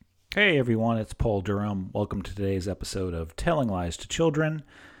Hey everyone, it's Paul Durham. Welcome to today's episode of Telling Lies to Children,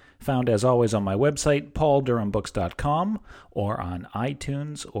 found as always on my website, pauldurhambooks.com, or on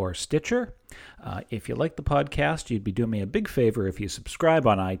iTunes or Stitcher. If you like the podcast, you'd be doing me a big favor if you subscribe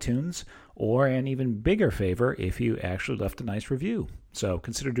on iTunes, or an even bigger favor if you actually left a nice review. So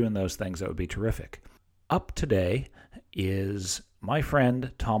consider doing those things. That would be terrific. Up today is my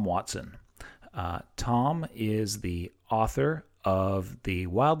friend Tom Watson. Tom is the author of the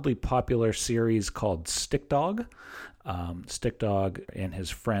wildly popular series called Stick Dog. Stick Dog and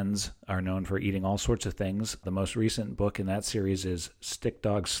his friends are known for eating all sorts of things. The most recent book in that series is Stick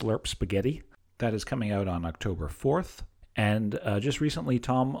Dog Slurp Spaghetti. That is coming out on October 4th. And just recently,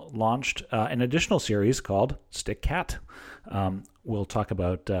 Tom launched an additional series called Stick Cat. We'll talk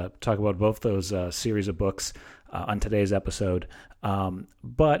about both those series of books on today's episode.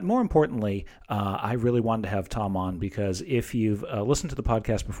 But more importantly, I really wanted to have Tom on because if you've listened to the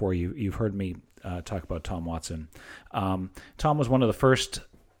podcast before, you've heard me talk about Tom Watson. Tom was one of the first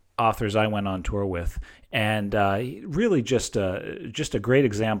authors I went on tour with, and really just a great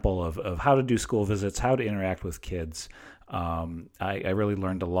example of how to do school visits, how to interact with kids. I really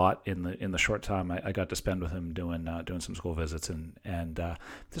learned a lot in the short time I got to spend with him doing some school visits, and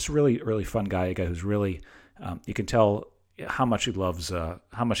just a really fun guy, a guy who's really you can tell how much he loves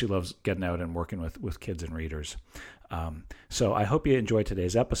getting out and working with kids and readers. So I hope you enjoyed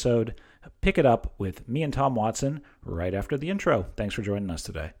today's episode. Pick it up with me and Tom Watson right after the intro. Thanks for joining us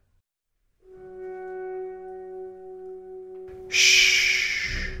today.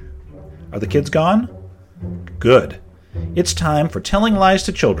 Shh. Are the kids gone? Good. It's time for Telling Lies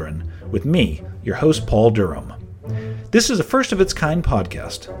to Children with me, your host Paul Durham. This is a first-of-its-kind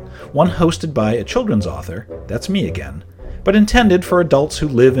podcast, one hosted by a children's author, that's me again, but intended for adults who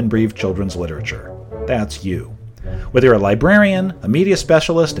live and breathe children's literature. That's you. Whether you're a librarian, a media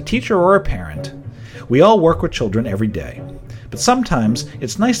specialist, a teacher, or a parent, we all work with children every day. But sometimes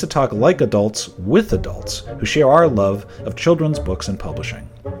it's nice to talk like adults with adults who share our love of children's books and publishing.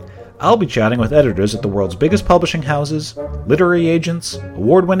 I'll be chatting with editors at the world's biggest publishing houses, literary agents,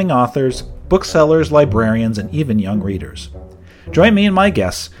 award-winning authors, booksellers, librarians, and even young readers. Join me and my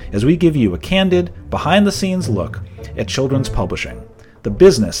guests as we give you a candid, behind-the-scenes look at children's publishing, the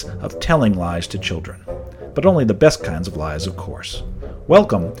business of telling lies to children. But only the best kinds of lies, of course.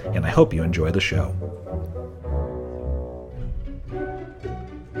 Welcome, and I hope you enjoy the show.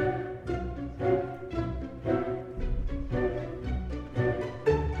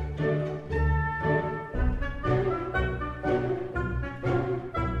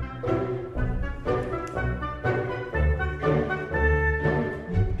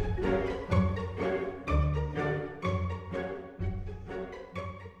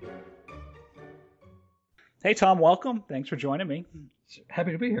 Hey Tom, welcome. Thanks for joining me.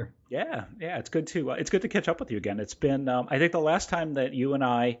 Happy to be here. Yeah, it's good to catch up with you again. It's been I think the last time that you and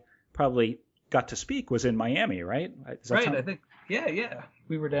I probably got to speak was in Miami, right? Right. I think yeah.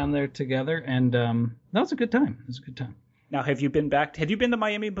 We were down there together, and that was a good time. It was a good time. Now, have you been back? Had you been to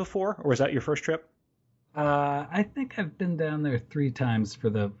Miami before, or was that your first trip? I think I've been down there 3 times for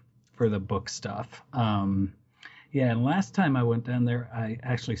the book stuff. And last time I went down there, I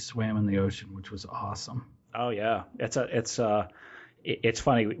actually swam in the ocean, which was awesome. Oh yeah, it's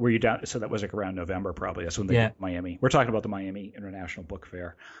funny. Were you down? So that was like around November, probably. That's when they did Miami. We're talking about the Miami International Book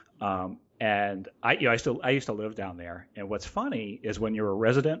Fair, and I used to live down there. And what's funny is when you're a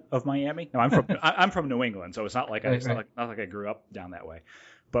resident of Miami. Now I'm from New England, so it's not like not like I grew up down that way.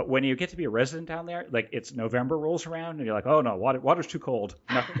 But when you get to be a resident down there, like it's November rolls around, and you're like, oh no, water's too cold.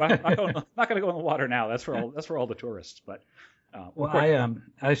 Not going to go in the water now. That's for all the tourists. But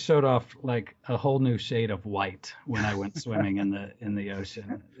I showed off like a whole new shade of white when I went swimming in the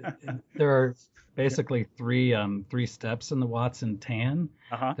ocean. There are basically three steps in the Watson tan.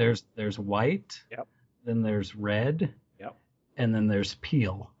 Uh-huh. There's white. Yep. Then there's red. Yep. And then there's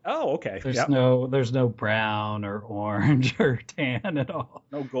peel. Oh, okay. There's no brown or orange or tan at all.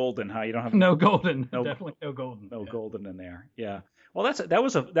 No golden, huh? You don't have no golden. Definitely no golden. No golden in there. Yeah. Well,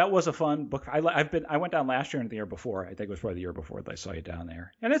 that was a fun book. I went down last year and the year before. I think it was probably the year before that I saw you down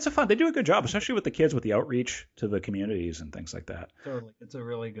there. And it's they do a good job, especially with the kids, with the outreach to the communities and things like that. Totally, it's a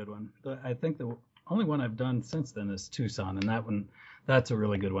really good one. I think the only one I've done since then is Tucson, and that's a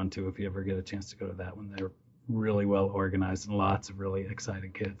really good one too. If you ever get a chance to go to that one, they're really well organized and lots of really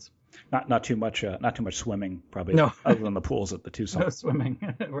excited kids. Not too much swimming, probably. No. Other than the pools at the Tucson. No swimming.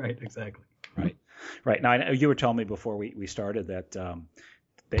 Right, exactly. Right. Now, I know you were telling me before we started that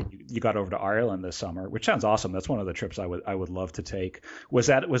that you got over to Ireland this summer, which sounds awesome. That's one of the trips I would love to take. Was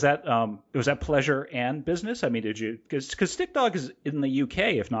that pleasure and business? I mean, did you, because Stick Dog is in the UK,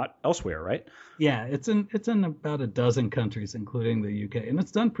 if not elsewhere, right? Yeah, it's in about a dozen countries, including the UK, and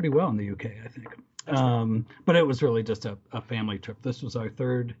it's done pretty well in the UK, I think. But it was really just a family trip. This was our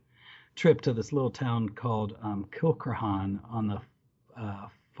third trip to this little town called Kilcrahan on the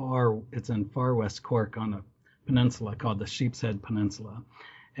it's in far west Cork on a peninsula called the Sheepshead Peninsula.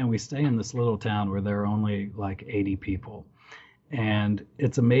 And we stay in this little town where there are only like 80 people. And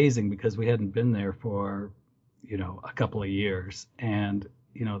it's amazing because we hadn't been there for, a couple of years. And,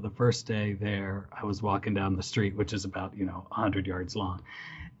 the first day there, I was walking down the street, which is about, 100 yards long.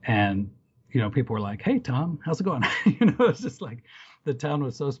 And, people were like, "Hey, Tom, how's it going?" It's just like the town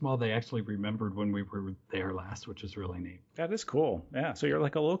was so small, they actually remembered when we were there last, which is really neat. That is cool. Yeah. So you're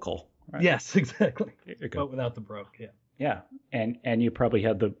like a local, right? Yes, exactly. But without the broke. Yeah. Yeah, and you probably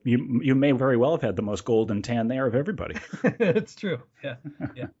had you may very well have had the most golden tan there of everybody. It's true. Yeah.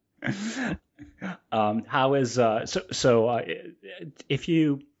 How is if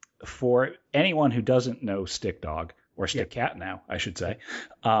you, for anyone who doesn't know Stick Dog or Stick Cat now, I should say,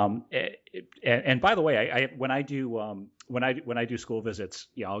 and by the way, when I do school visits,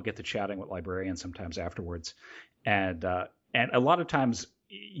 I'll get to chatting with librarians sometimes afterwards, and a lot of times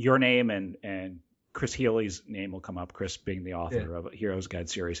your name and Chris Healy's name will come up, Chris being the author of a Hero's Guide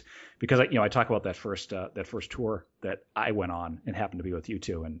series, because I talk about that first tour that I went on and happened to be with you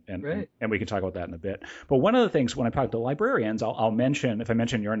too, and we can talk about that in a bit. But one of the things when I talk to librarians, I'll mention, if I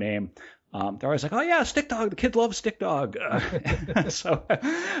mention your name, they're always like, "Oh yeah, Stick Dog, the kids love Stick Dog." So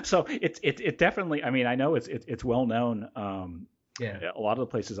it definitely, I mean, I know it's well known. A lot of the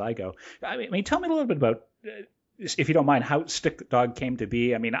places I go. I mean, tell me a little bit about, if you don't mind, how Stick Dog came to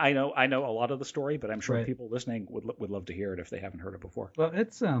be. I mean, I know a lot of the story, but I'm sure people listening would love to hear it if they haven't heard it before. Well,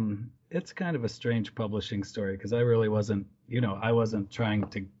 it's kind of a strange publishing story because I really wasn't, I wasn't trying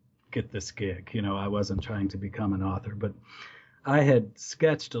to get this gig. I wasn't trying to become an author, but I had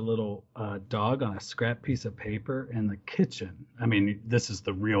sketched a little dog on a scrap piece of paper in the kitchen. I mean, this is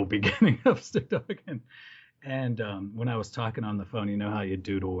the real beginning of Stick Dog. And when I was talking on the phone, you know how you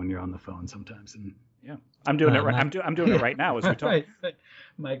doodle when you're on the phone sometimes, and yeah, I'm doing it right. I'm doing it right now as we talk. Right.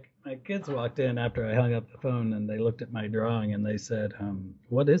 My kids walked in after I hung up the phone, and they looked at my drawing and they said,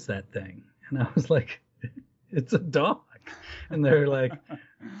 "What is that thing?" And I was like, "It's a dog." And they're like,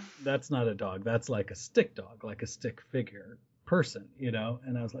 "That's not a dog. That's like a stick dog, like a stick figure person,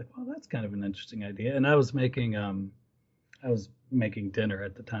 And I was like, "Well, that's kind of an interesting idea." And I was making dinner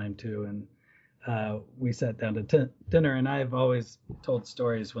at the time too, and we sat down to dinner, and I've always told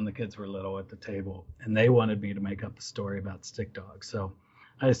stories when the kids were little at the table, and they wanted me to make up a story about Stick Dog. So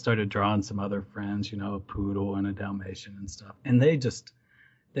I started drawing some other friends, a poodle and a Dalmatian and stuff. And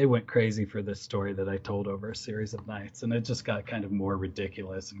they went crazy for this story that I told over a series of nights. And it just got kind of more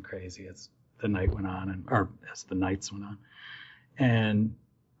ridiculous and crazy as the night went on, or as the nights went on. And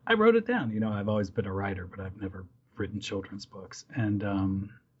I wrote it down. I've always been a writer, but I've never written children's books. And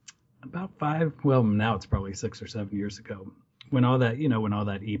about now it's probably 6 or 7 years ago, when all that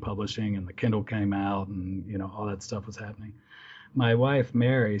e-publishing and the Kindle came out and, all that stuff was happening, my wife,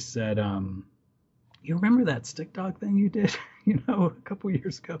 Mary, said, "You remember that Stick Dog thing you did, a couple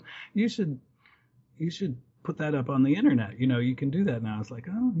years ago? You should put that up on the internet. You can do that." And I was like,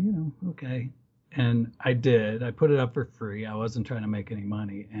 "Oh, okay." And I did. I put it up for free. I wasn't trying to make any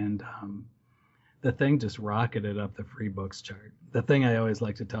money. And, the thing just rocketed up the free books chart. The thing I always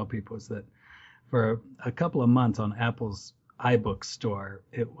like to tell people is that for a couple of months on Apple's iBook store,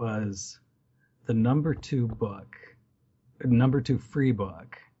 it was the number 2 free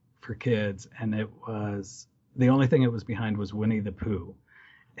book for kids, and it was the only thing it was behind was Winnie the Pooh.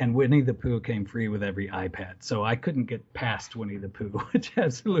 And Winnie the Pooh came free with every iPad, so I couldn't get past Winnie the Pooh, which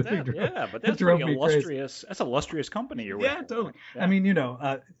absolutely but that's pretty illustrious. That's illustrious company you're with. Yeah, totally. Yeah. I mean,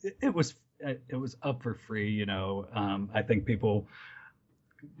 it was up for free. I think people,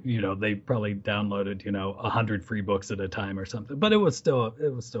 they probably downloaded 100 free books at a time or something, but it was still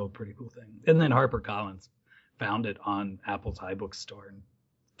a pretty cool thing. And then HarperCollins found it on Apple's iBook store and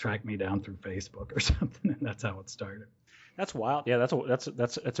tracked me down through Facebook or something, and that's how it started. That's wild. Yeah,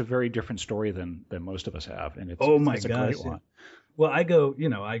 that's a very different story than most of us have, and it's gosh, a great one. Well, I go,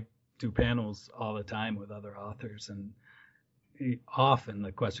 I do panels all the time with other authors, and often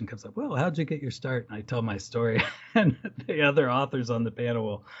the question comes up, "Well, how'd you get your start?" And I tell my story, and the other authors on the panel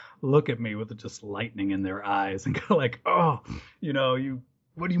will look at me with just lightning in their eyes and go like, "Oh,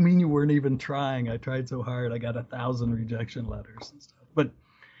 what do you mean you weren't even trying? I tried so hard. I got 1,000 rejection letters and stuff." But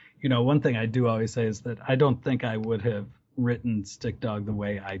one thing I do always say is that I don't think I would have written Stick Dog the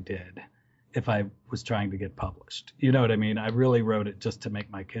way I did if I was trying to get published. You know what I mean? I really wrote it just to make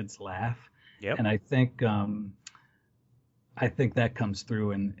my kids laugh. Yep. And I think that comes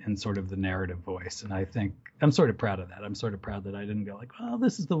through in sort of the narrative voice. And I think I'm sort of proud of that. I'm sort of proud that I didn't go like, well,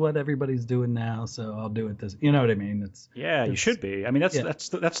 this is what everybody's doing now, so I'll do it this. You know what I mean? You should be. I mean, that's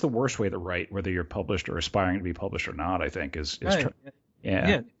the worst way to write, whether you're published or aspiring to be published or not. I think is right.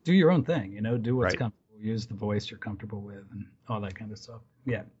 Yeah. Do your own thing. You know, do what's comfortable. Use the voice you're comfortable with, and all that kind of stuff.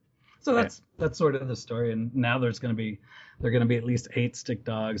 Yeah. So that's sort of the story. And now there are going to be at least 8 Stick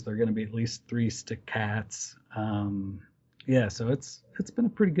Dogs. There are going to be at least 3 Stick Cats. So it's been a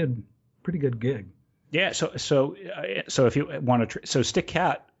pretty good gig. Yeah. So if you want to, so Stick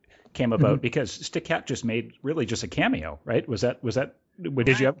Cat came about because Stick Cat just made really just a cameo, right? Was that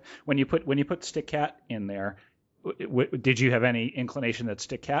did you have when you put Stick Cat in there? Did you have any inclination that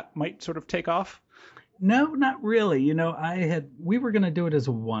Stick Cat might sort of take off? No, not really. You know, we were going to do it as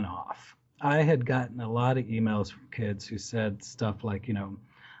a one-off. I had gotten a lot of emails from kids who said stuff like, you know,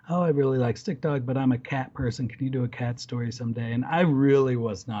 oh, I really like Stick Dog, but I'm a cat person. Can you do a cat story someday? And I really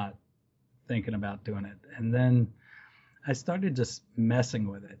was not thinking about doing it. And then I started just messing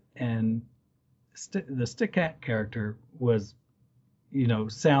with it. And the Stick Cat character was, you know,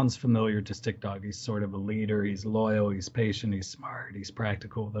 sounds familiar to Stick Dog. He's sort of a leader. He's loyal. He's patient. He's smart. He's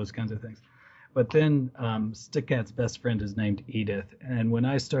practical, those kinds of things. But then Stick Cat's best friend is named Edith. And when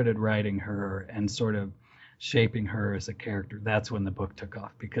I started writing her and sort of shaping her as a character, that's when the book took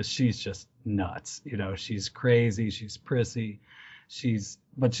off, because she's just nuts. You know, she's crazy. She's prissy.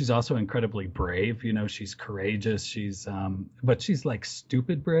 But she's also incredibly brave. You know, she's courageous. But she's like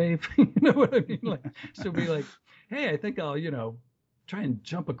stupid brave. You know what I mean? Like, she'll be like, hey, I think I'll, you know, try and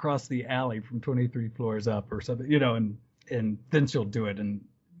jump across the alley from 23 floors up or something, you know, and then she'll do it. And,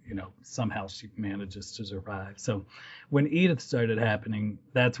 you know, somehow she manages to survive. So when Edith started happening,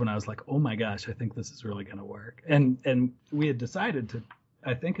 that's when I was like, oh my gosh, I think this is really going to work. And we had decided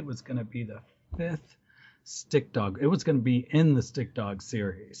I think it was going to be the 5th Stick Dog. It was going to be in the Stick Dog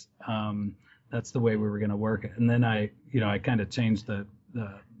series. That's the way we were going to work it. And then I kind of changed the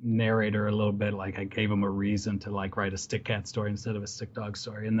narrator a little bit. Like I gave him a reason to like write a Stick Cat story instead of a Stick Dog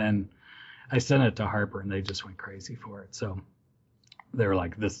story. And then I sent it to Harper and they just went crazy for it. So they were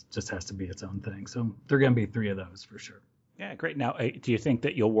like, this just has to be its own thing. So there are going to be 3 of those for sure. Yeah, great. Now, do you think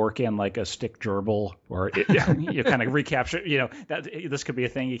that you'll work in like a Stick gerbil, or you kind of recapture, you know, that this could be a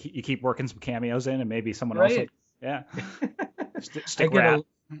thing you keep working some cameos in, and maybe someone else. Yeah. Stick rat.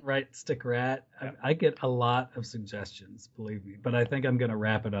 Stick rat. Yeah. I get a lot of suggestions, believe me, but I think I'm going to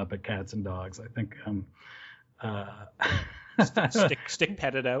wrap it up at Cats and Dogs. I think stick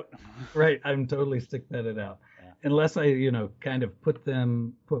petted out. Right. I'm totally stick petted out. Unless I, you know, kind of put,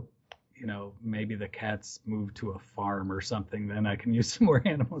 you know, maybe the cats move to a farm or something, then I can use some more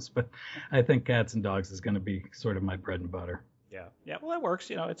animals. But I think Cats and Dogs is going to be sort of my bread and butter. Yeah. Well, that works.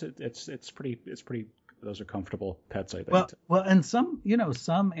 You know, it's pretty. Those are comfortable pets, I think. Well, and some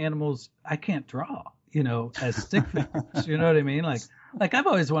animals I can't draw, you know, as stick figures. You know what I mean? Like I've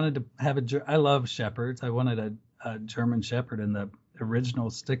always wanted to have I love shepherds. I wanted a German shepherd in the original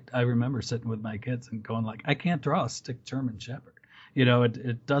Stick. I remember sitting with my kids and going like, I can't draw a stick German shepherd. You know,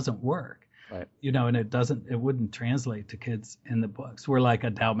 it doesn't work. Right. You know, and it wouldn't translate to kids in the books. We're like a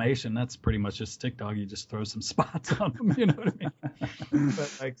Dalmatian. That's pretty much a Stick Dog. You just throw some spots on them. You know what I mean?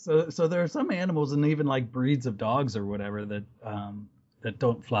 But like, so there are some animals and even like breeds of dogs or whatever that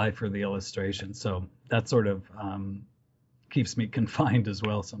don't fly for the illustration. So that sort of keeps me confined as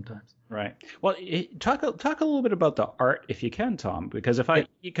well sometimes. Right. Well, talk a little bit about the art if you can, Tom, because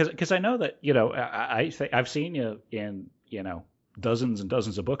because I know that, you know, I've seen you in, you know, dozens and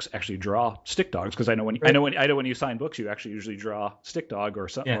dozens of books actually draw Stick Dogs, because I know when you sign books you actually usually draw Stick Dog or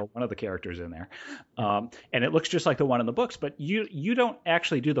something, or one of the characters in there, and it looks just like the one in the books, but you don't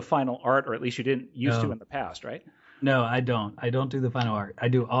actually do the final art, or at least you didn't used to in the past, right? No, I don't do the final art. I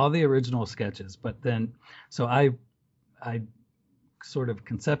do all the original sketches, but then so I sort of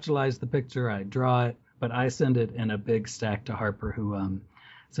conceptualize the picture, I draw it, but I send it in a big stack to Harper, who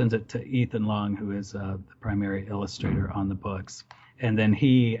sends it to Ethan Long, who is the primary illustrator on the books. And then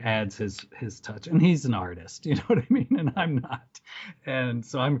he adds his touch. And he's an artist, you know what I mean? And I'm not. And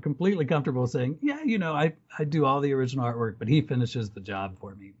so I'm completely comfortable saying, yeah, you know, I do all the original artwork, but he finishes the job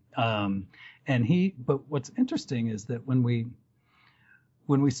for me. But what's interesting is that when we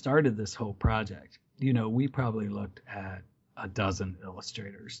started this whole project, you know, we probably looked at a dozen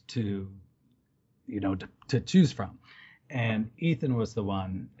illustrators to choose from. And Ethan was the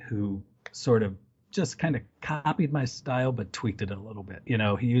one who sort of just kind of copied my style, but tweaked it a little bit.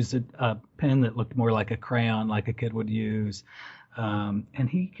 He used a pen that looked more like a crayon, like a kid would use. And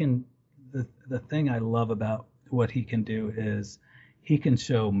he can, the thing I love about what he can do is he can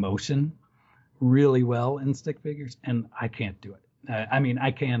show motion really well in stick figures, and I can't do it. I mean,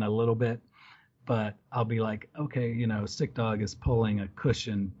 I can a little bit, but I'll be like, okay, Stick Dog is pulling a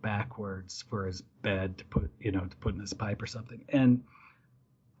cushion backwards for his bed to put in his pipe or something. And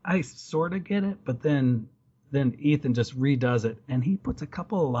I sort of get it, but then Ethan just redoes it, and he puts a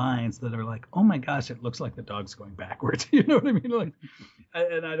couple of lines that are like, oh my gosh, it looks like the dog's going backwards. You know what I mean? Like,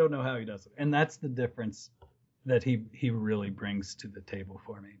 and I don't know how he does it. And that's the difference that he really brings to the table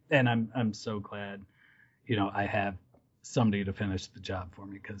for me. And I'm so glad, I have somebody to finish the job for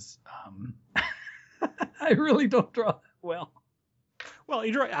me, because I really don't draw that well. Well,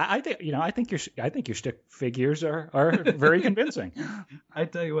 I think your stick figures are very convincing. I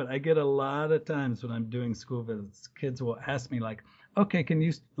tell you what, I get a lot of times when I'm doing school visits, kids will ask me like, okay, can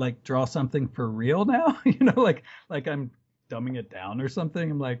you like draw something for real now? Like I'm dumbing it down or something.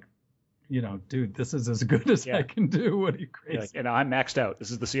 I'm like, dude, this is as good as I can do. What are you crazy? And I'm maxed out.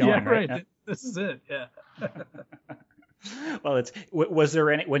 This is the ceiling, yeah, right? Yeah. This is it. Yeah. Well, was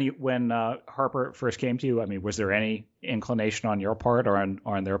there any when Harper first came to you? I mean, was there any inclination on your part or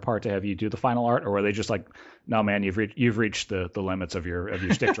on their part to have you do the final art, or were they just like, no, man, you've reached the limits of your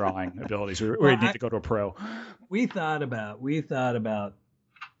stick drawing abilities. We need to go to a pro. We thought about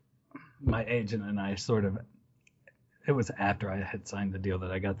my agent and I sort of. It was after I had signed the deal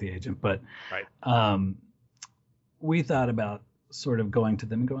that I got the agent, but right. We thought about sort of going to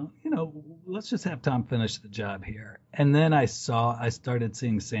them and going, let's just have Tom finish the job here. And then I started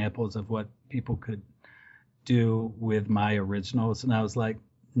seeing samples of what people could do with my originals. And I was like,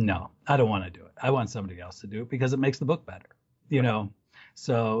 no, I don't want to do it. I want somebody else to do it because it makes the book better,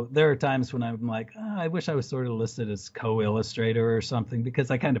 So there are times when I'm like, I wish I was sort of listed as co-illustrator or something,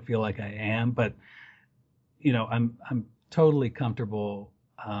 because I kind of feel like I am, but I'm totally comfortable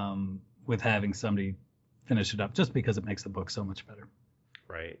with having somebody finish it up, just because it makes the book so much better.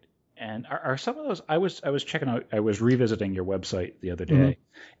 Right. And are some of those? I was checking out. I was revisiting your website the other day,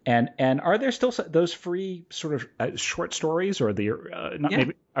 and are there still those free sort of short stories, or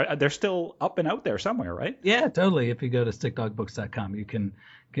maybe they're still up and out there somewhere, right? Yeah, totally. If you go to stickdogbooks.com, you can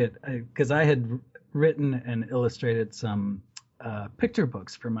get, because I had written and illustrated some picture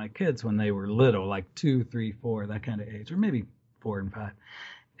books for my kids when they were little, like 2, 3, 4, that kind of age, or maybe 4 and 5.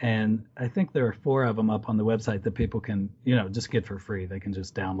 And I think there are 4 of them up on the website that people can, just get for free. They can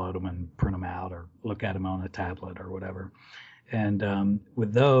just download them and print them out, or look at them on a tablet or whatever. And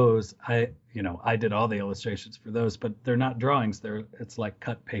with those, I did all the illustrations for those, but they're not drawings. It's like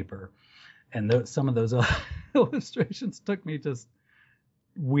cut paper. And some of those illustrations took me just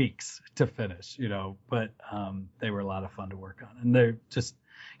weeks to finish, but they were a lot of fun to work on. And they're just,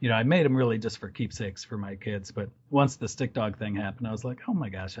 I made them really just for keepsakes for my kids. But once the Stick Dog thing happened, I was like, oh my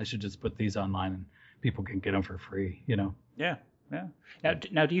gosh, I should just put these online and people can get them for free, Yeah.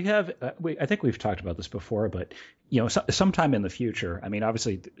 Now, do you have? I think we've talked about this before, but sometime in the future. I mean,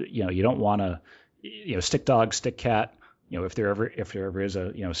 obviously, you don't want to, Stick Dog, Stick Cat. If there ever is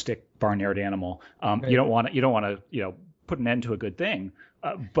a stick barnyard animal, right. You don't want to put an end to a good thing.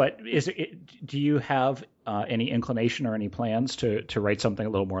 But do you have any inclination or any plans to write something a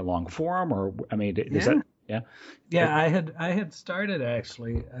little more long form? Or I mean, is that Yeah, I had started,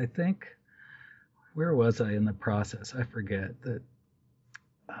 actually. I think, where was I in the process? I forget that.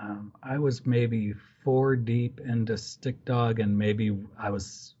 I was maybe 4 deep into Stick Dog, and maybe I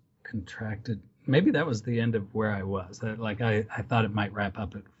was contracted. Maybe that was the end of where I was. I thought it might wrap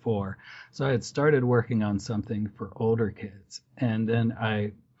up at 4. So I had started working on something for older kids, and then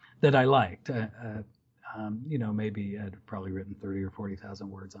I liked. Maybe I'd probably written 30 or 40,000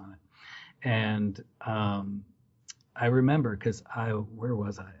 words on it. And I remember, because where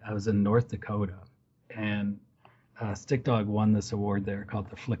was I? I was in North Dakota, and Stick Dog won this award there called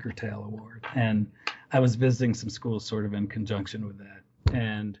the Flicker Tail Award. And I was visiting some schools sort of in conjunction with that.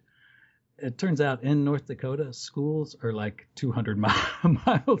 And it turns out in North Dakota, schools are like 200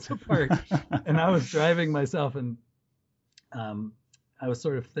 miles apart. And I was driving myself, and I was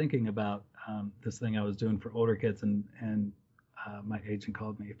sort of thinking about this thing I was doing for older kids. And my agent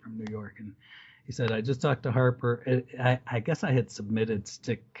called me from New York, and he said, I just talked to Harper. I guess I had submitted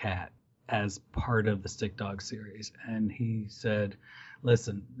Stick Cat as part of the Stick Dog series. And he said,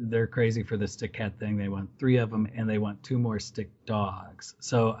 listen, they're crazy for the Stick Cat thing. They want 3 of them, and they want 2 more Stick Dogs.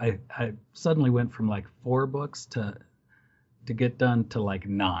 So I suddenly went from like 4 books to get done to like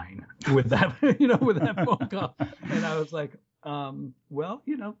 9 with that, with that phone call. And I was like, well,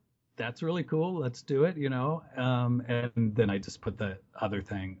 that's really cool. Let's do it, and then I just put the other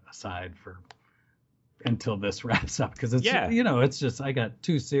thing aside for until this wraps up, because it's it's just I got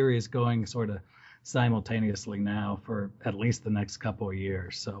 2 series going sort of simultaneously now for at least the next couple of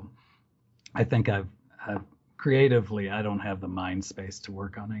years. So I think I've creatively, I don't have the mind space to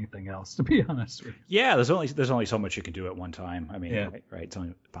work on anything else, to be honest with you. Yeah, there's only so much you can do at one time. I mean, right? It's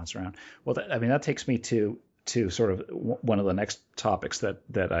only bounce around. Well, that takes me to sort of one of the next topics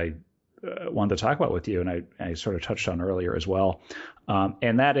that I wanted to talk about with you, and I sort of touched on earlier as well,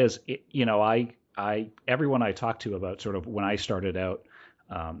 and that is, everyone I talked to about sort of when I started out,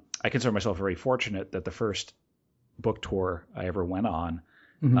 I consider myself very fortunate that the first book tour I ever went on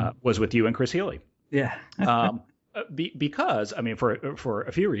was with you and Chris Healy. Yeah. Because I mean, for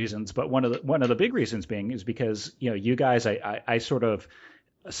a few reasons, but one of the big reasons being is because you guys, I sort of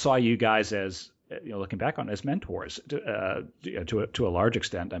saw you guys as, looking back on, as mentors to a large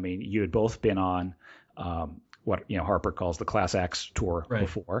extent. I mean, you had both been on what Harper calls the Class X tour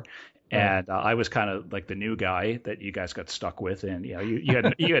before. And I was kind of like the new guy that you guys got stuck with, and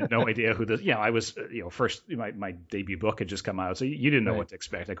you had no idea who this. I was first my debut book had just come out, so you didn't know what to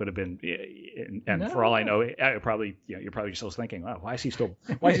expect. I could have been, and for all I know, I probably you're probably still thinking, wow, why is he still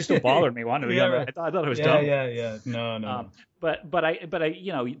bothering me? Wanting to be on? I thought it was dumb. Yeah. No. But I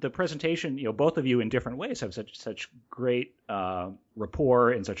the presentation, both of you in different ways have such great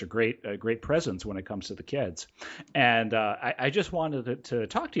rapport and such a great presence when it comes to the kids, and I just wanted to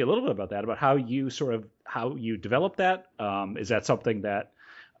talk to you a little bit about that, about how you developed that. Is that something that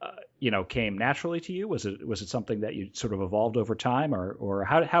came naturally to you? Was it something that you sort of evolved over time, or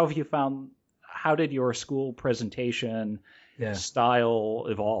how have you found, how did your school presentation style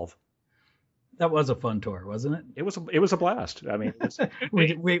evolve? That was a fun tour, wasn't it? It was a blast. I mean,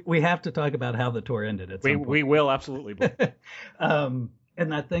 we have to talk about how the tour ended at some point. We will absolutely. And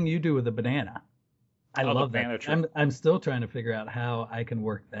that thing you do with the banana, I love that. I'm still trying to figure out how I can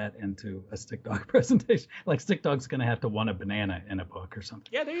work that into a Stick Dog presentation. Like Stick Dog's going to have to want a banana in a book or something.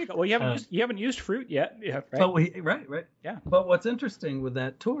 Yeah, there you go. Well, you haven't used fruit yet. Yeah, right. But right. Yeah. But what's interesting with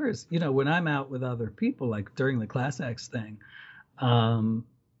that tour is, when I'm out with other people, like during the Class X thing,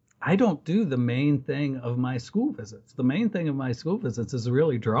 I don't do the main thing of my school visits. The main thing of my school visits is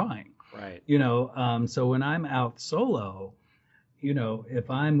really drawing. Right. So when I'm out solo,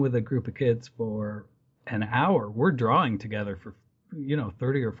 if I'm with a group of kids for an hour, we're drawing together for,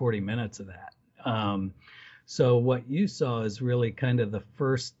 30 or 40 minutes of that. So what you saw is really kind of the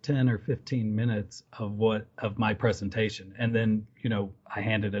first 10 or 15 minutes of my presentation. And then, I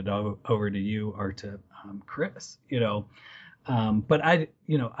handed it over to you or to Chris, but I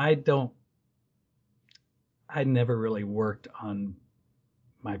never really worked on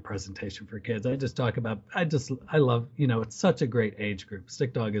my presentation for kids. I just talk about, I love, it's such a great age group.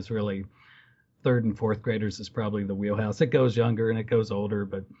 Stick Dog is really 3rd and 4th graders is probably the wheelhouse. It goes younger and it goes older,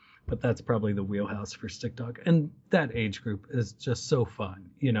 but that's probably the wheelhouse for Stick Dog. And that age group is just so fun.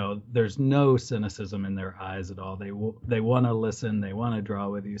 There's no cynicism in their eyes at all. They want to listen. They want to draw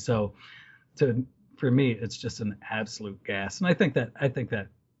with you. So for me, it's just an absolute gas. And I think that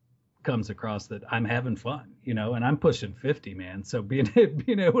comes across, that I'm having fun, and I'm pushing 50, man. So being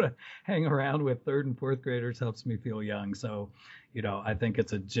able to hang around with 3rd and 4th graders helps me feel young. So, I think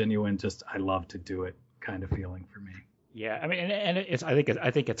it's a genuine, just, I love to do it kind of feeling for me. Yeah, I mean, and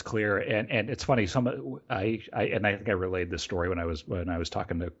I think it's clear, and it's funny. I think I relayed this story when I was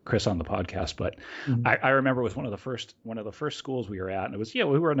talking to Chris on the podcast, but I remember it was one of the first schools we were at, and it was we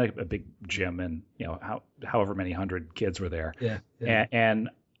were in a big gym, and however many hundred kids were there, and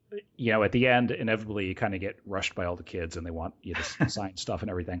at the end, inevitably you kind of get rushed by all the kids, and they want you to sign stuff and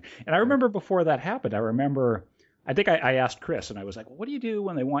everything. And I remember before that happened, I think I asked Chris, and I was like, well, what do you do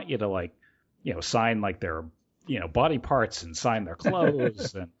when they want you to sign like their body parts and sign their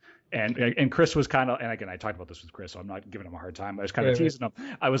clothes and Chris was kind of, and again, I talked about this with Chris, so I'm not giving him a hard time. I was kind of teasing him.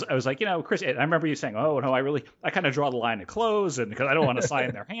 I was like, Chris, I remember you saying, oh no, I kind of draw the line at clothes, and because I don't want to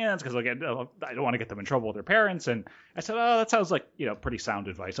sign their hands because I don't want to get them in trouble with their parents. And I said, oh, that sounds like pretty sound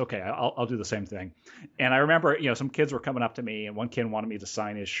advice. Okay, I'll do the same thing. And I remember some kids were coming up to me, and one kid wanted me to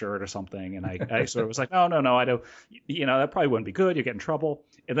sign his shirt or something, and I sort of was like, no, I don't, that probably wouldn't be good. You get in trouble.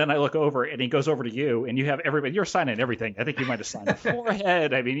 And then I look over, and he goes over to you, and you have everybody. You're signing everything. I think you might have signed the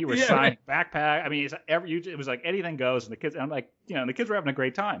forehead. I mean, you were signing backpack. I mean, it was like anything goes, and the kids. And I'm like, the kids were having a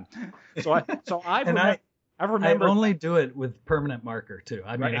great time. I remember. I only do it with permanent marker too.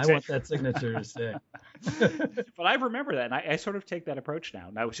 I mean, exactly. I want that signature to stay. But I remember that, and I sort of take that approach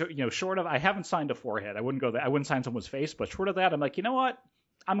now. Now, short of, I haven't signed a forehead. I wouldn't go there. I wouldn't sign someone's face, but short of that, I'm like, you know what?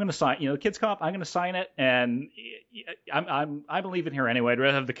 I'm going to sign. The kids come up. I'm going to sign it, and I'm leaving here anyway. I'd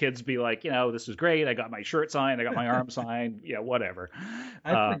rather have the kids be like, this is great. I got my shirt signed. I got my arm signed. Whatever.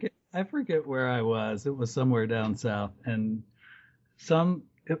 I forget where I was. It was somewhere down south, and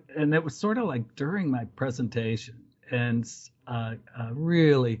it was sort of like during my presentation, and a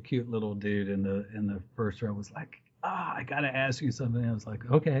really cute little dude in the first row was like, I got to ask you something. I was like,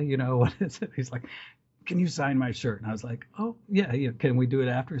 okay, what is it? He's like, can you sign my shirt? And I was like, oh, yeah, can we do it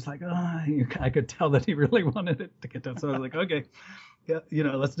after? He's like, I could tell that he really wanted it to get done. So I was like, okay, yeah,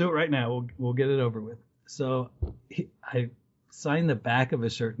 let's do it right now. We'll get it over with. So I signed the back of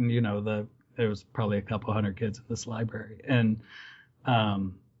his shirt, and there was probably a couple hundred kids in this library, and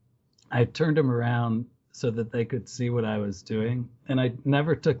I turned him around so that they could see what I was doing, and I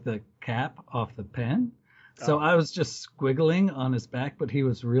never took the cap off the pen. So I was just squiggling on his back, but he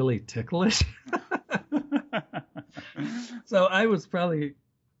was really ticklish. So I was probably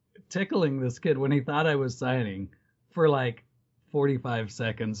tickling this kid when he thought I was signing for like 45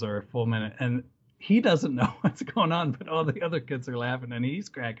 seconds or a full minute. And he doesn't know what's going on, but all the other kids are laughing and he's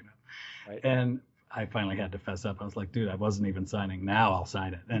cracking up. Right. And I finally had to fess up. I was like, dude, I wasn't even signing. Now I'll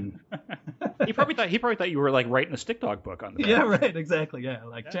sign it. And he probably thought you were like writing a Stick Dog book on the back. Yeah, right, exactly. Yeah,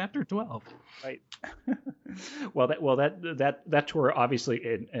 like chapter 12. Right. That tour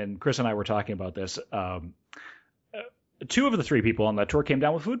obviously, and Chris and I were talking about this. Two of the three people on that tour came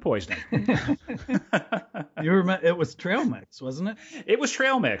down with food poisoning. It was trail mix, wasn't it? It was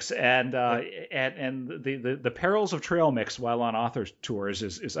trail mix, and the perils of trail mix while on authors tours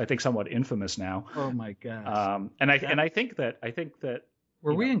is I think somewhat infamous now. Oh my gosh! I think that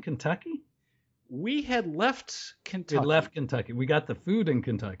were we in Kentucky? We had left Kentucky. We left Kentucky. We got the food in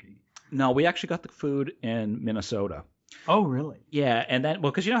Kentucky. No, we actually got the food in Minnesota. Oh, really? Yeah, and then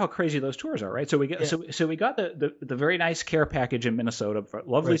because you know how crazy those tours are, right? So we got so we got the very nice care package in Minnesota,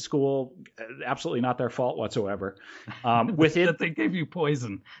 lovely school, absolutely not their fault whatsoever. Within that they gave you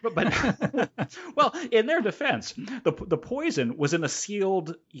poison, but well, in their defense, the poison was in a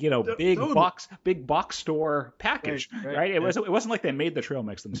sealed, big box store package, right? It wasn't like they made the trail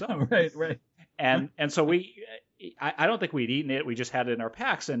mix themselves, right. And so I don't think we'd eaten it. We just had it in our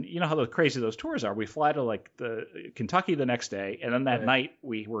packs. And you know how crazy those tours are. We fly to like the Kentucky the next day. And then that night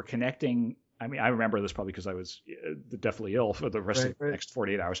we were connecting. I mean, I remember this probably because I was definitely ill for the rest of the next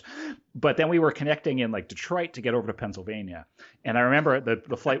 48 hours. But then we were connecting in like Detroit to get over to Pennsylvania. And I remember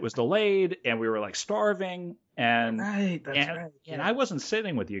the flight was delayed and we were like starving. And, and I wasn't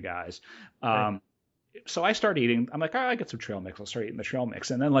sitting with you guys. So I started eating. I'm like, I get some trail mix. I'll start eating the trail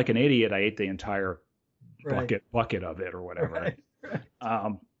mix. And then like an idiot, I ate the entire bucket of it or whatever.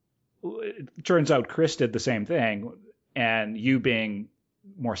 It turns out Chris did the same thing, and you being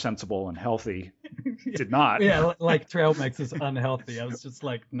more sensible and healthy did not. Yeah, like trail mix is unhealthy. I was just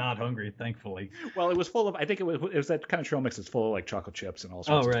like not hungry, thankfully. Well, it was full of. I think it was that kind of trail mix that's full of like chocolate chips and all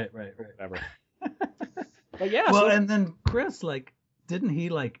sorts. Oh, right. Whatever. But yeah. Well, and then Chris, like, didn't he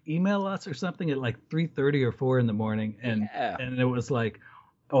like email us or something at like 3:30 or 4 in the morning, and it was like,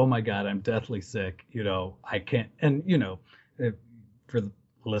 oh my God, I'm deathly sick. I can't. And for the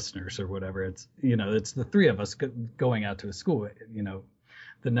listeners or whatever, it's it's the three of us going out to a school,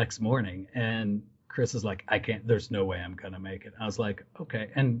 the next morning, and Chris is like, I can't. There's no way I'm gonna make it. I was like, okay.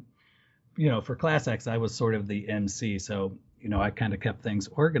 And for Class X, I was sort of the MC, so I kind of kept things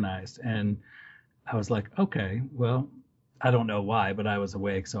organized, and I was like, okay, well, I don't know why, but I was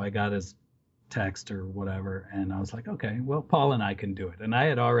awake, so I got his text or whatever, and I was like, okay, well, Paul and I can do it. And I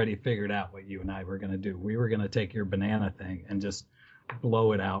had already figured out what you and I were going to do. We were going to take your banana thing and just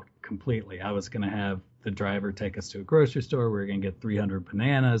blow it out completely. I was going to have the driver take us to a grocery store. We were going to get 300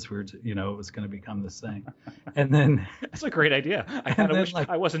 bananas. It was going to become this thing. And then that's a great idea. I kind of wish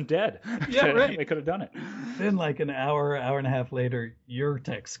I wasn't dead. Yeah, right. We could have done it. Then like an hour and a half later, your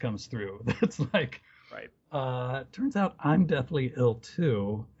text comes through. That's like, turns out I'm deathly ill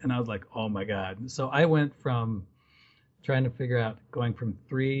too. And I was like, oh my God. So I went from trying to figure out going from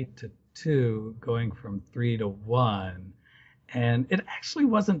 3 to 2, going from 3 to 1. And it actually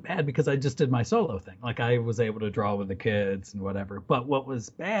wasn't bad because I just did my solo thing. Like I was able to draw with the kids and whatever. But what was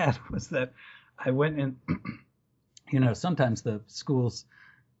bad was that I went in, sometimes the schools,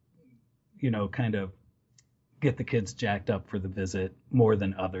 kind of get the kids jacked up for the visit more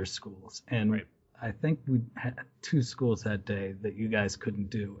than other schools. And I think we had 2 schools that day that you guys couldn't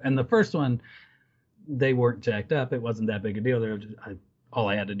do. And the first one, they weren't jacked up. It wasn't that big a deal. All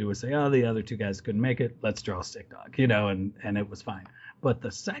I had to do was say, the other 2 guys couldn't make it. Let's draw Stick Dog, and it was fine. But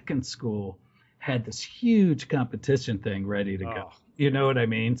the second school had this huge competition thing ready to go. You know what I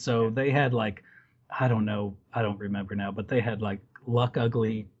mean? So they had like, I don't know, I don't remember now, but they had like Luck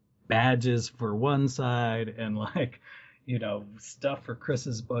Ugly badges for one side and like, stuff for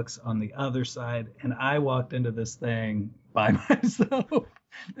Chris's books on the other side. And I walked into this thing by myself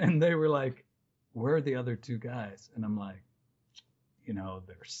and they were like, where are the other two guys? And I'm like,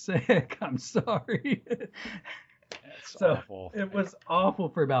 they're sick. I'm sorry. That's So awful. it was awful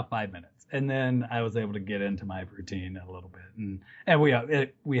for about 5 minutes. And then I was able to get into my routine a little bit. And we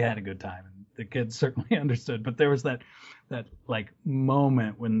had a good time. And the kids certainly understood. But there was that like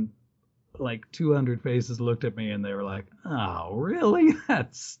moment when like 200 faces looked at me and they were like, oh, really?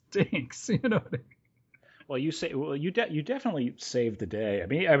 That stinks. You know what I mean? Well, you definitely saved the day. I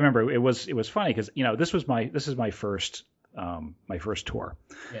mean, I remember it was funny because this is my first tour.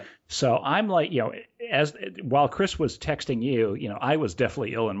 Yeah. So I'm like, while Chris was texting you, I was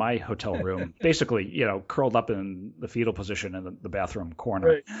definitely ill in my hotel room, basically, curled up in the fetal position in the bathroom corner.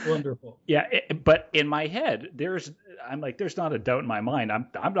 Right. Wonderful. Yeah. But in my head, there's not a doubt in my mind.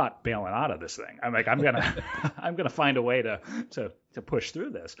 I'm not bailing out of this thing. I'm like, I'm gonna find a way to push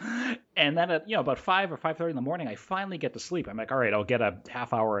through this. And then at about 5 or 5:30 in the morning, I finally get to sleep. I'm like, all right, I'll get a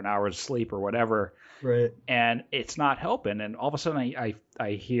half hour, an hour's sleep or whatever. Right. And it's not helping. And all of a sudden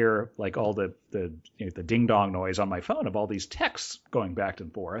I hear like all the ding dong noise on my phone of all these texts going back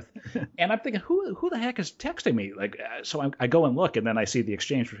and forth. And I'm thinking, who the heck is texting me? Like, so I go and look, and then I see the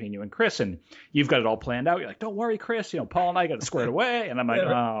exchange between you and Chris, and you've got it all planned out. You're like, don't worry, Chris, Paul and I got it squared away. And I'm like,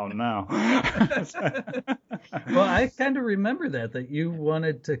 oh no. Well, I kind of remember that you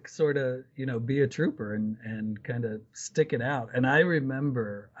wanted to sort of, be a trooper and kind of stick it out. And I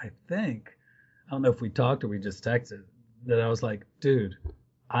remember, I don't know if we talked or we just texted, that I was like, dude,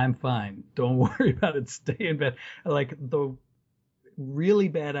 I'm fine. Don't worry about it. Stay in bed. Like the really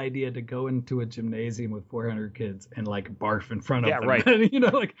bad idea to go into a gymnasium with 400 kids and like barf in front of them. Right.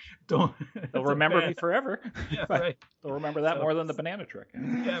 Like don't. They'll remember me forever. Yeah, right. They'll remember that more than the banana trick.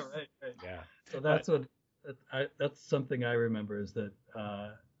 Yeah, right. Yeah. So that's something I remember is that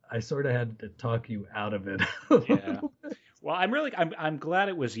I sort of had to talk you out of it. Yeah. Well, I'm glad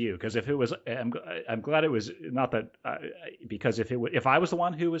it was you, because if it was, I'm glad it was not that, because if I was the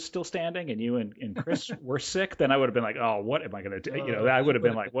one who was still standing and you and Chris were sick, then I would have been like, oh, what am I going to do? I would have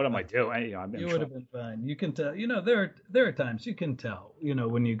been like, what am I doing? You would have been fine. You can tell, there are times you can tell,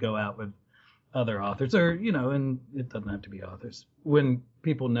 when you go out with other authors or, and it doesn't have to be authors, when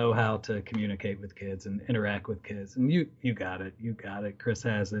people know how to communicate with kids and interact with kids, and you got it. Chris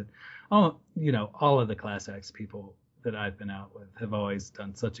has it. All of the Class X people that I've been out with have always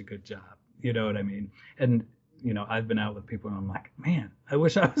done such a good job. You know what I mean? And, I've been out with people and I'm like, man, I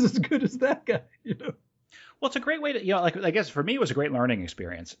wish I was as good as that guy, Well, it's a great way to, I guess for me, it was a great learning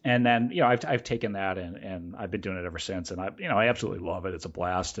experience. And then, I've taken that and I've been doing it ever since. And I absolutely love it. It's a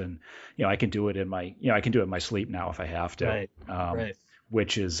blast. And, I can do it in my sleep now if I have to. Right. Right.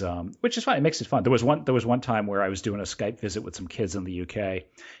 Which is fun. It makes it fun. There was one time where I was doing a Skype visit with some kids in the UK,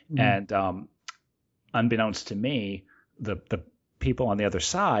 and unbeknownst to me, the people on the other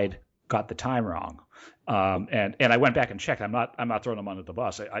side got the time wrong. And I went back and checked. I'm not throwing them under the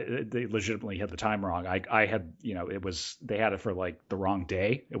bus. They legitimately had the time wrong. I had, they had it for like the wrong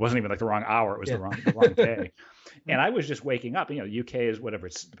day. It wasn't even like the wrong hour. It was the wrong day. And I was just waking up. UK is whatever,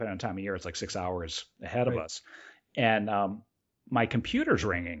 it's depending on time of year. It's like 6 hours ahead of us. And my computer's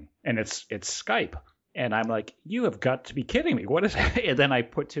ringing, and it's Skype. And I'm like, you have got to be kidding me. What is that? And then I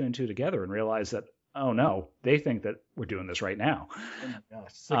put two and two together and realized that, oh no, they think that we're doing this right now. Oh my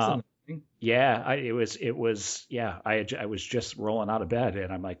gosh. 6 in the morning? Yeah, I was just rolling out of bed,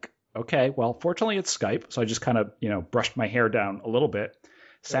 and I'm like, okay, well, fortunately it's Skype. So I just kind of, brushed my hair down a little bit,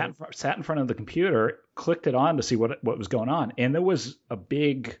 sat in front of the computer, clicked it on to see what was going on. And there was a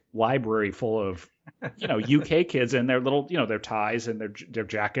big library full of, UK kids in their little, their ties and their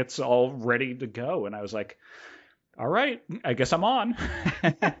jackets all ready to go. And I was like, all right, I guess I'm on.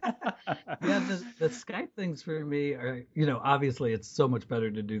 Yeah, the Skype things for me are, obviously it's so much better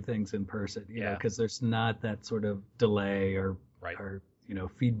to do things in person, because there's not that sort of delay or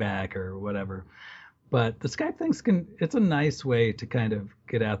feedback or whatever. But the Skype things it's a nice way to kind of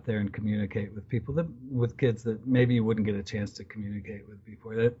get out there and communicate with people, with kids that maybe you wouldn't get a chance to communicate with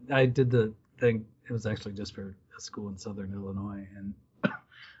before. I did the thing, it was actually just for a school in Southern Illinois, and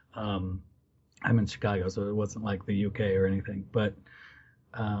I'm in Chicago, so it wasn't like the UK or anything. But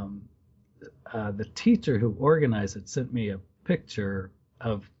the teacher who organized it sent me a picture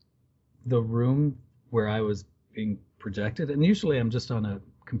of the room where I was being projected. And usually I'm just on a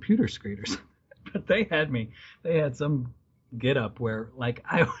computer screen or something. But they had some get up where like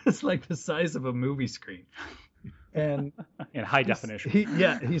I was like the size of a movie screen. And in high definition.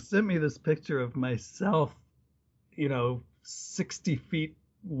 He sent me this picture of myself, 60 feet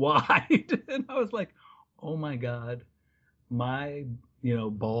wide. And I was like, oh my God, my,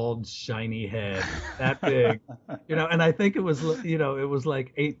 bald, shiny head, that big, and I think it was, it was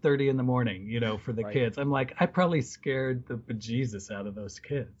like 8:30 in the morning, for the Right. kids. I'm like, I probably scared the bejesus out of those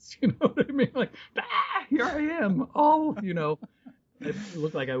kids. You know what I mean? Like, here I am, all, it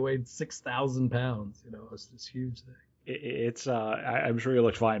looked like I weighed 6,000 pounds. It was this huge thing. I'm sure you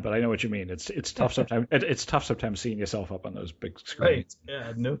looked fine, but I know what you mean. It's tough sometimes. It's tough sometimes seeing yourself up on those big screens. Right.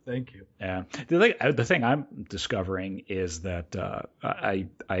 Yeah. No, thank you. Yeah. The thing I'm discovering is that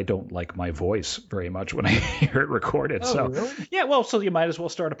I don't like my voice very much when I hear it recorded. Oh, so really? yeah, well, so you might as well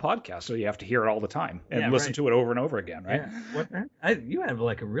start a podcast, so you have to hear it all the time and listen to it over and over again, right? Yeah. You have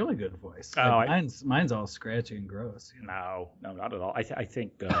like a really good voice. Oh, Like, mine's all scratchy and gross. No, not at all. I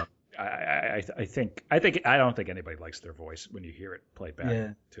think. I don't think anybody likes their voice when you hear it played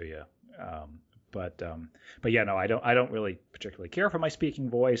back to you. But yeah, no, I don't really particularly care for my speaking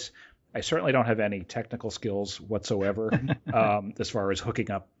voice. I certainly don't have any technical skills whatsoever as far as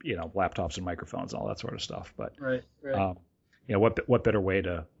hooking up, laptops and microphones and all that sort of stuff. But right. what better way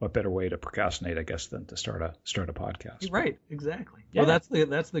to procrastinate, I guess, than to start a podcast? Right, exactly. Yeah. Well,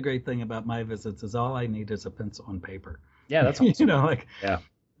 that's the great thing about my visits is all I need is a pencil and paper. Yeah, that's awesome.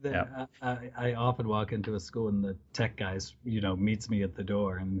 Yeah. I often walk into a school and the tech guys, meets me at the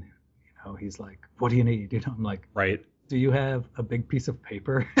door and, he's like, what do you need? I'm like, right. Do you have a big piece of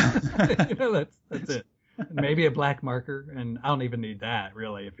paper? That's it. Maybe a black marker. And I don't even need that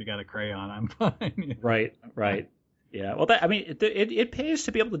really. If you got a crayon, I'm fine. Right. Yeah. Well, it pays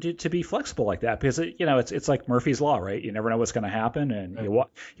to be able to be flexible like that because it's like Murphy's Law, right? You never know what's going to happen, and right.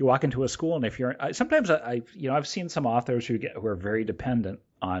 you walk into a school, and if you're sometimes I've seen some authors who are very dependent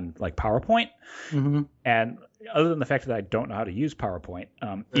on like PowerPoint, mm-hmm. and other than the fact that I don't know how to use PowerPoint,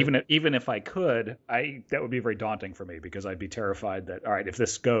 right. even if I could, that would be very daunting for me because I'd be terrified that all right, if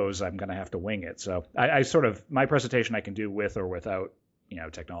this goes, I'm going to have to wing it. So I sort of my presentation I can do with or without.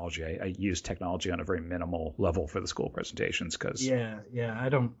 Technology. I use technology on a very minimal level for the school presentations because I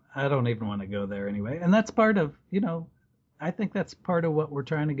don't even want to go there anyway. And that's part of I think that's part of what we're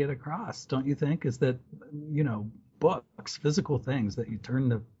trying to get across, don't you think? Is that books, physical things that you turn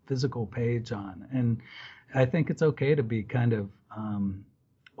the physical page on, and I think it's okay to be kind of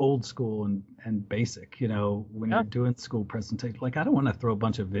old school and basic. When you're doing school presentations, like I don't want to throw a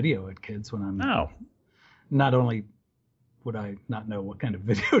bunch of video at kids when I'm not only would I not know what kind of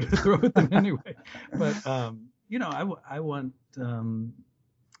video to throw at them anyway? But I want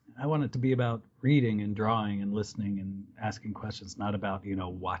it to be about reading and drawing and listening and asking questions, not about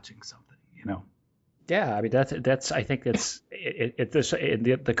watching something. Yeah, I mean that's I think that's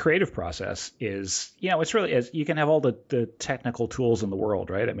the creative process is it's really you can have all the technical tools in the world,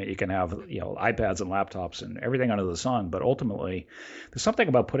 right? I mean you can have iPads and laptops and everything under the sun, but ultimately there's something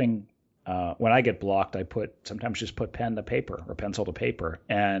about putting when I get blocked, I sometimes just put pen to paper or pencil to paper,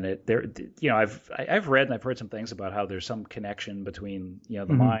 and I've read and I've heard some things about how there's some connection between the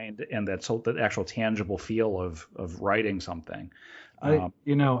mm-hmm. mind and the actual tangible feel of writing something. I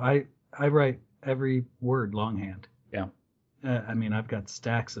write every word longhand. Yeah. I mean, I've got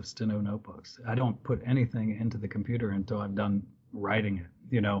stacks of steno notebooks. I don't put anything into the computer until I've done writing it.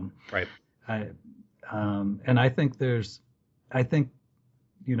 Right. And I think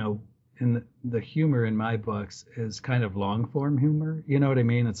in the humor in my books is kind of long form humor. You know what I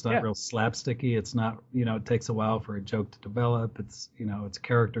mean? It's not real slapsticky. It's not, it takes a while for a joke to develop. It's, it's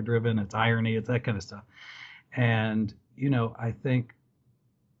character driven. It's irony. It's that kind of stuff. And, I think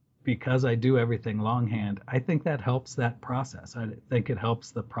because I do everything longhand, I think that helps that process. I think it helps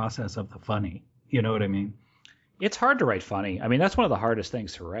the process of the funny. You know what I mean? It's hard to write funny. I mean, that's one of the hardest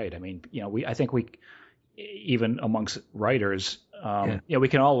things to write. I mean, I think even amongst writers, we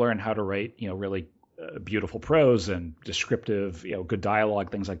can all learn how to write, really beautiful prose and descriptive, good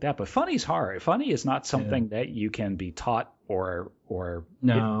dialogue, things like that. But funny's hard. Funny is not something that you can be taught or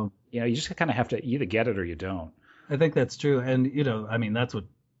no. You just kind of have to either get it or you don't. I think that's true. And, I mean, that's what,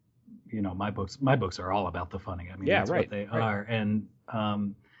 my books are all about the funny. I mean, that's what they are. And,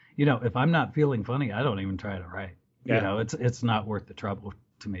 if I'm not feeling funny, I don't even try to write. Yeah. It's not worth the trouble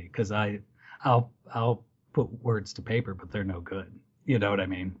to me because I'll put words to paper, but they're no good. You know what I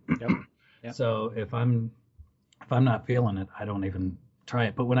mean? Yep. So if I'm not feeling it, I don't even try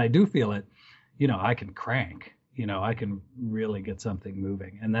it. But when I do feel it, I can crank. I can really get something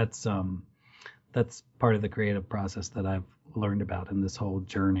moving, and that's part of the creative process that I've learned about in this whole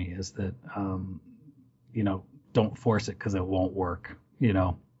journey is that don't force it because it won't work.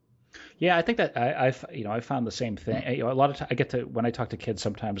 Yeah, I think that I found the same thing. A lot of times when I talk to kids,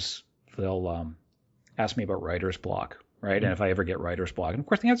 sometimes they'll ask me about writer's block, right? And if I ever get writer's block, and of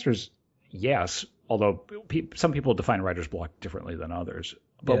course the answer is yes, although some people define writer's block differently than others.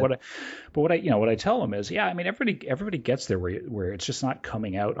 But what I tell them is, yeah, I mean, everybody gets there where it's just not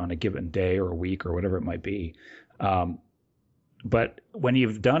coming out on a given day or a week or whatever it might be. But when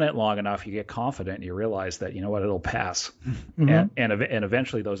you've done it long enough, you get confident and you realize that, you know what, it'll pass. And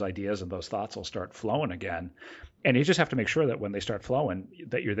eventually those ideas and those thoughts will start flowing again. And you just have to make sure that when they start flowing,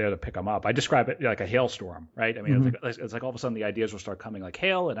 that you're there to pick them up. I describe it like a hailstorm, right? I mean, it's like all of a sudden the ideas will start coming like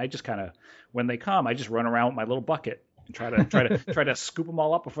hail. And I just kind of, when they come, I just run around with my little bucket and try to scoop them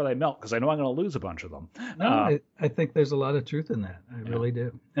all up before they melt, because I know I'm going to lose a bunch of them. No, I think there's a lot of truth in that. I really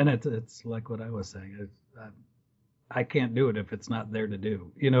do. And it's like what I was saying. I can't do it if it's not there to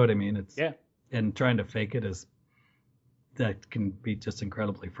do. You know what I mean? And trying to fake it that can be just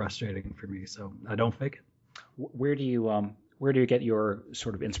incredibly frustrating for me. So I don't fake it. Where do you get your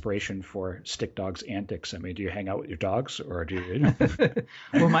sort of inspiration for Stick Dog's antics? I mean, do you hang out with your dogs, or do you?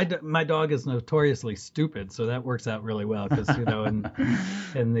 Well, my dog is notoriously stupid, so that works out really well, because in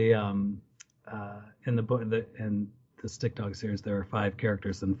the book in the Stick Dog series, there are 5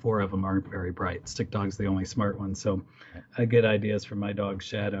 characters and 4 of them aren't very bright. Stick Dog's the only smart one, so I get ideas from my dog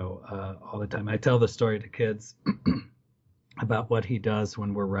Shadow all the time. I tell the story to kids about what he does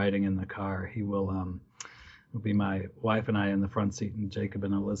when we're riding in the car. He will be my wife and I in the front seat, and Jacob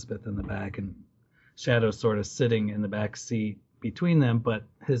and Elizabeth in the back, and Shadow's sort of sitting in the back seat between them, but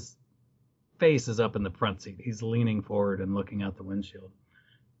his face is up in the front seat. He's leaning forward and looking out the windshield.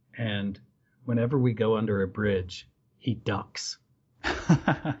 And whenever we go under a bridge, he ducks.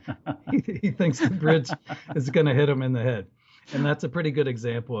 He thinks the bridge is going to hit him in the head. And that's a pretty good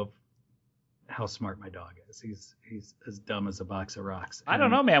example of how smart my dog is. He's as dumb as a box of rocks. I don't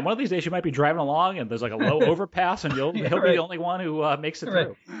know, man. One of these days you might be driving along and there's like a low overpass, and he'll be the only one who makes it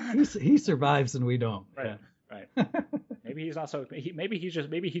through. He survives and we don't. Right. Yeah. Right. Maybe he's not so. Maybe he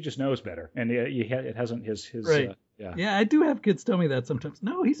just knows better, and it hasn't his. Right. Yeah. I do have kids tell me that sometimes.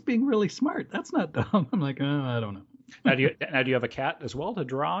 No, he's being really smart. That's not dumb. I'm like, oh, I don't know. Now do you have a cat as well to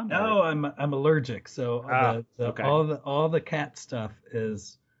draw on? No, I'm allergic. So okay. all the cat stuff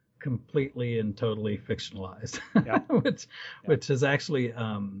is completely and totally fictionalized, which has actually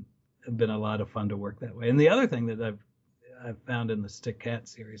been a lot of fun to work that way. And the other thing that I've found in the Stick Cat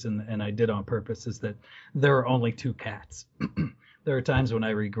series, and I did on purpose, is that there are only 2 cats. There are times when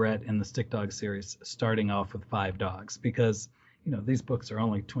I regret in the Stick Dog series starting off with 5 dogs, because these books are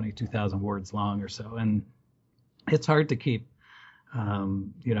only 22,000 words long or so, and it's hard to keep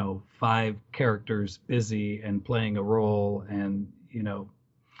 5 characters busy and playing a role, and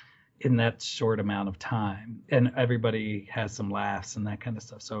in that short amount of time, and everybody has some laughs and that kind of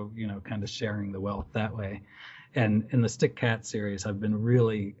stuff. So, kind of sharing the wealth that way. And in the Stick Cat series, I've been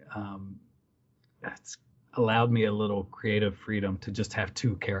really, it's allowed me a little creative freedom to just have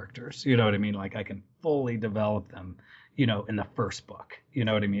 2 characters. You know what I mean? Like I can fully develop them, in the first book. You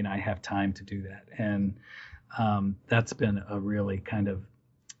know what I mean? I have time to do that. And that's been a really kind of,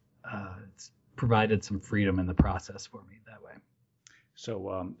 it's provided some freedom in the process for me that way.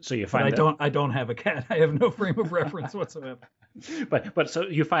 So you find I don't have a cat. I have no frame of reference whatsoever. But so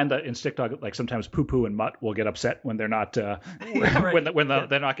you find that in Stick Dog, like sometimes Poo Poo and Mutt will get upset when they're not they're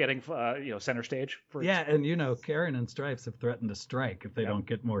not getting center stage. And Karen and Stripes have threatened to strike if they don't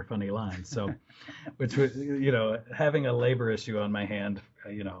get more funny lines. So, which having a labor issue on my hand,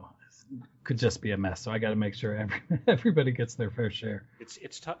 could just be a mess. So I got to make sure everybody gets their fair share.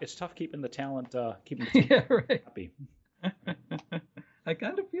 It's tough keeping the talent happy. I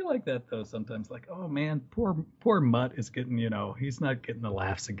kind of feel like that though sometimes, like, oh man, poor Mutt is getting, he's not getting the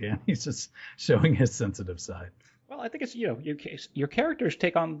laughs again. He's just showing his sensitive side. Well, I think it's your characters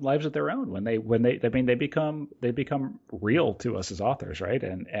take on lives of their own when they become real to us as authors, right?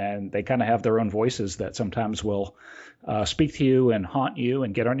 And they kind of have their own voices that sometimes will speak to you and haunt you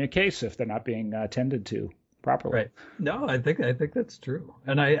and get on your case if they're not being tended to properly. Right. No, I think that's true,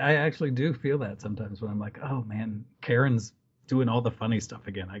 and I actually do feel that sometimes when I'm like, oh man, Karen's doing all the funny stuff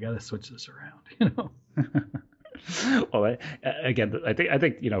again. I got to switch this around, Well, again, I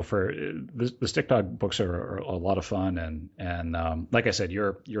think for the Stick Dog books are a lot of fun, and like I said,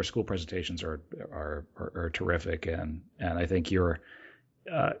 your school presentations are terrific, and I think your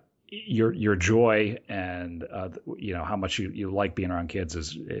joy and how much you like being around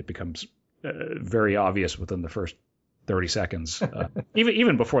kids it becomes very obvious within the first 30 seconds.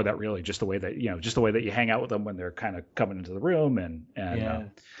 Even before that, really, just the way that you hang out with them when they're kind of coming into the room, and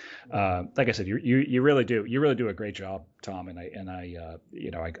like I said, you really do a great job, Tom, and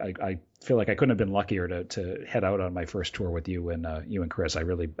I feel like I couldn't have been luckier to head out on my first tour with you and Chris. I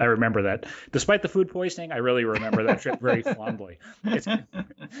remember that, despite the food poisoning, I really remember that trip very fondly.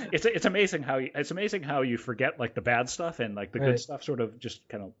 It's amazing how you forget like the bad stuff, and like the good stuff sort of just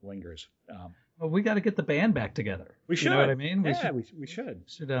kind of lingers. Well, we got to get the band back together. We should. You know what I mean? We should.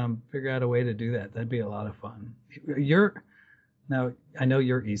 Should figure out a way to do that. That'd be a lot of fun. Now, I know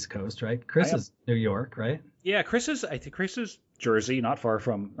you're East Coast, right? Chris is New York, right? Yeah, Chris is Jersey, not far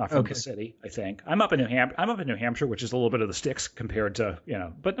from the city, I think. I'm up in New Hampshire, which is a little bit of the sticks compared to,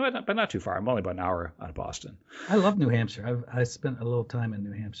 but not too far. I'm only about an hour out of Boston. I love New Hampshire. I spent a little time in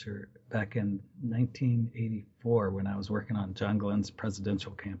New Hampshire back in 1984 when I was working on John Glenn's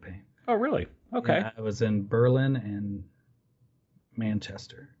presidential campaign. Oh, really? Okay. Yeah, I was in Berlin and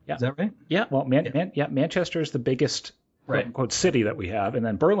Manchester. Yeah. Is that right? Yeah. Well, Manchester is the biggest quote city that we have, and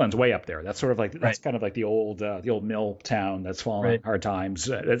then Berlin's way up there. That's sort of like kind of like the old mill town that's fallen on hard times.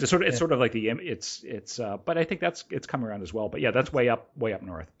 It's sort of like but I think it's come around as well. But yeah, that's way up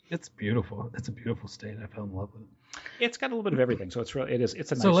north. It's beautiful. It's a beautiful state. I fell in love with it. It's got a little bit of everything, so it's a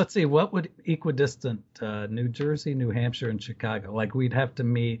nice. So let's see, what would equidistant New Jersey, New Hampshire, and Chicago, like we'd have to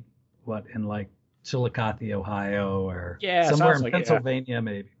meet in like Chillicothe, Ohio, or somewhere in Pennsylvania,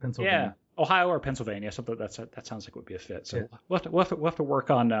 maybe Pennsylvania. Yeah, Ohio or Pennsylvania, something that sounds like it would be a fit. So we'll have to work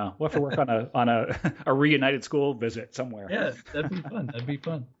on a reunited school visit somewhere. Yeah, that'd be fun. That'd be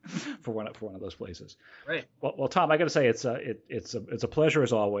fun for one of those places. Right. Well, Tom, I got to say it's a pleasure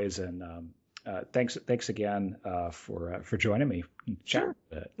as always, and thanks again for joining me. Sure.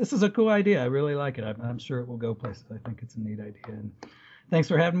 This is a cool idea. I really like it. I'm sure it will go places. I think it's a neat idea. And thanks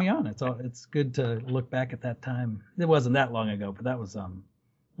for having me on. It's good to look back at that time. It wasn't that long ago, but that was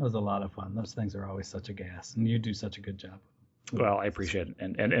a lot of fun. Those things are always such a gas, and you do such a good job. Well, I appreciate it,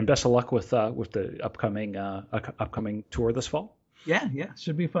 and best of luck with the upcoming tour this fall. Yeah,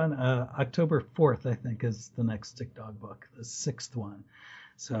 should be fun. October 4th, I think, is the next Stick Dog book, the 6th one.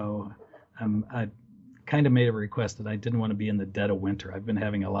 So I kind of made a request that I didn't want to be in the dead of winter. I've been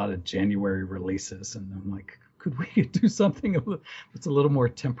having a lot of January releases, and I'm like, could we do something that's a little more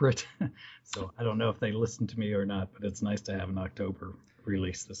temperate? So I don't know if they listen to me or not, but it's nice to have an October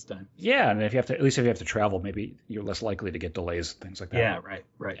release this time. Yeah, and if you have to travel, maybe you're less likely to get delays, things like that. Yeah,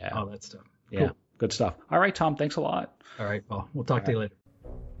 right. Yeah. All that stuff. Yeah, cool. Good stuff. All right, Tom, thanks a lot. All right, Paul. We'll talk to you later.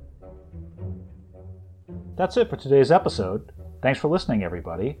 That's it for today's episode. Thanks for listening,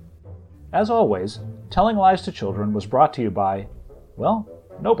 everybody. As always, Telling Lies to Children was brought to you by, well,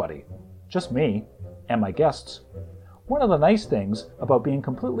 nobody. Just me and my guests. One of the nice things about being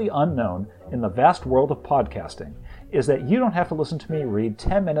completely unknown in the vast world of podcasting is that you don't have to listen to me read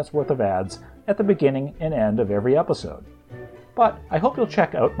 10 minutes worth of ads at the beginning and end of every episode. But I hope you'll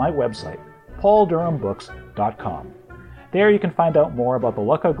check out my website, pauldurhambooks.com. There you can find out more about the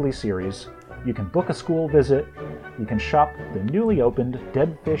Luck Ugly series, you can book a school visit, you can shop the newly opened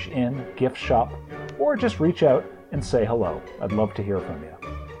Dead Fish Inn gift shop, or just reach out and say hello. I'd love to hear from you.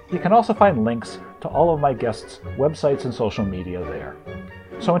 You can also find links to all of my guests' websites and social media there.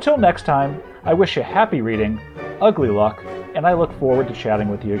 So until next time, I wish you happy reading, ugly luck, and I look forward to chatting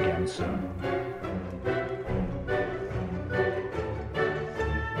with you again soon.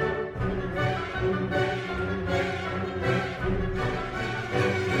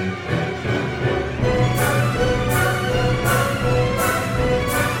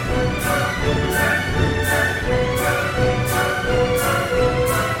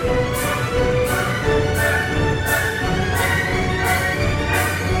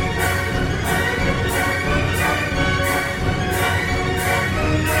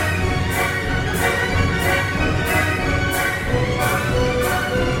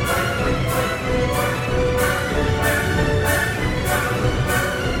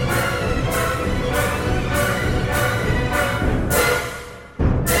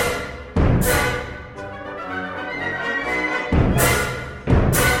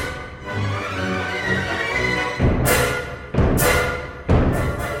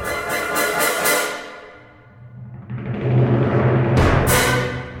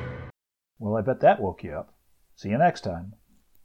 I bet that woke you up. See you next time.